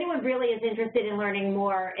 And if anyone really is interested in learning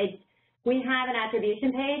more, we have an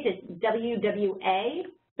attribution page. It's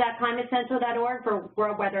www.climatecentral.org for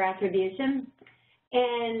World Weather Attribution.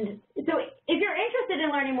 And so if you're interested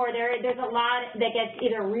in learning more, there's a lot that gets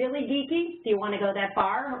either really geeky, if you want to go that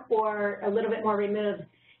far, or a little bit more removed.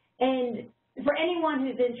 And for anyone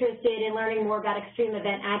who's interested in learning more about extreme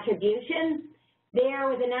event attribution, there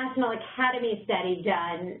was a National Academy study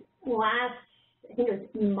done last, I think it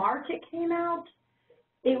was March it came out.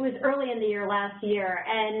 It was early in the year last year,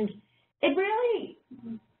 and it really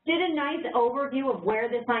did a nice overview of where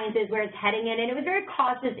the science is, where it's heading in, and it was very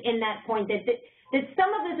cautious in that point that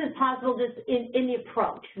some of this is possible just in the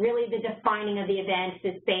approach, really the defining of the event,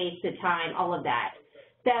 the space, the time, all of that.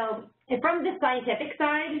 So from the scientific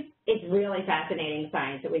side, it's really fascinating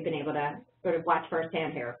science that we've been able to sort of watch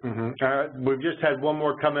firsthand here. We've just had one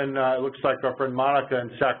more come in, it looks like our friend Monica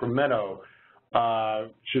in Sacramento.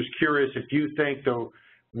 She's curious if you think the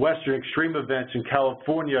Western extreme events in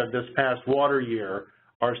California this past water year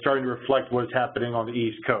are starting to reflect what's happening on the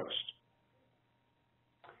East Coast.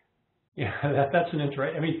 Yeah, that's an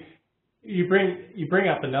interesting. I mean, you bring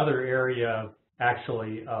up another area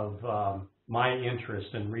actually of my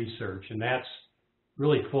interest in research, and that's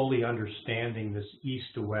really fully understanding this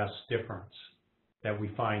east to west difference that we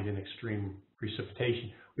find in extreme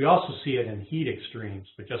precipitation. We also see it in heat extremes,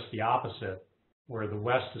 but just the opposite, where the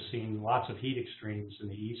west has seen lots of heat extremes and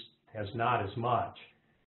the east has not as much.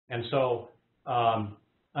 And so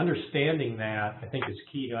understanding that, I think, is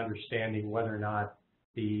key to understanding whether or not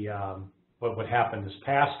the what would happen this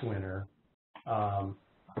past winter,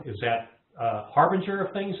 is that a harbinger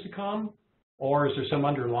of things to come, or is there some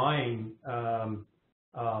underlying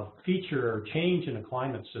feature or change in a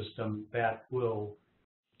climate system that will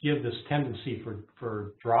give this tendency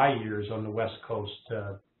for dry years on the West Coast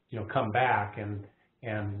to come back, and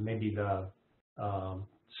maybe the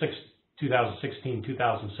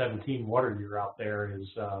 2016-2017 water year out there is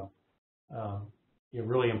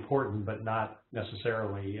really important, but not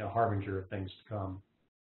necessarily a harbinger of things to come.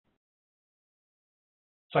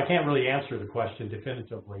 So I can't really answer the question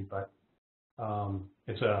definitively, but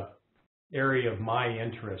it's a area of my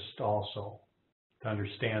interest also to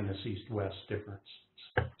understand this east-west difference.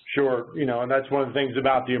 Sure, and that's one of the things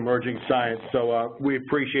about the emerging science, so we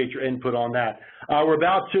appreciate your input on that. We're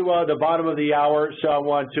about to the bottom of the hour, so I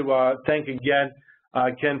want to thank again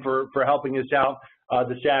Ken for helping us out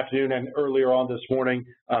this afternoon and earlier on this morning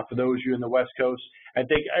for those of you in the West Coast. And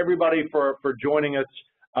thank everybody for joining us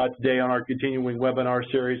today on our continuing webinar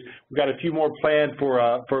series. We've got a few more planned for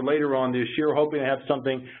later on this year, hoping to have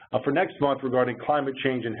something for next month regarding climate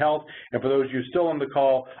change and health. And for those of you still on the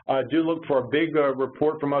call, do look for a big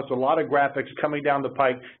report from us, a lot of graphics coming down the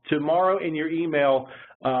pike tomorrow in your email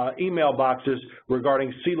boxes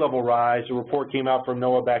regarding sea level rise. A report came out from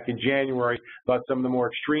NOAA back in January about some of the more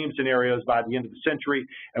extreme scenarios by the end of the century,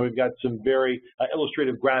 and we've got some very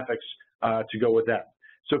illustrative graphics to go with that.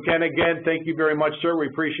 So Ken, again, thank you very much, sir. We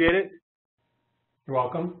appreciate it. You're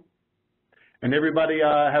welcome. And everybody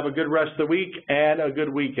have a good rest of the week and a good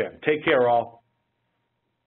weekend. Take care, all.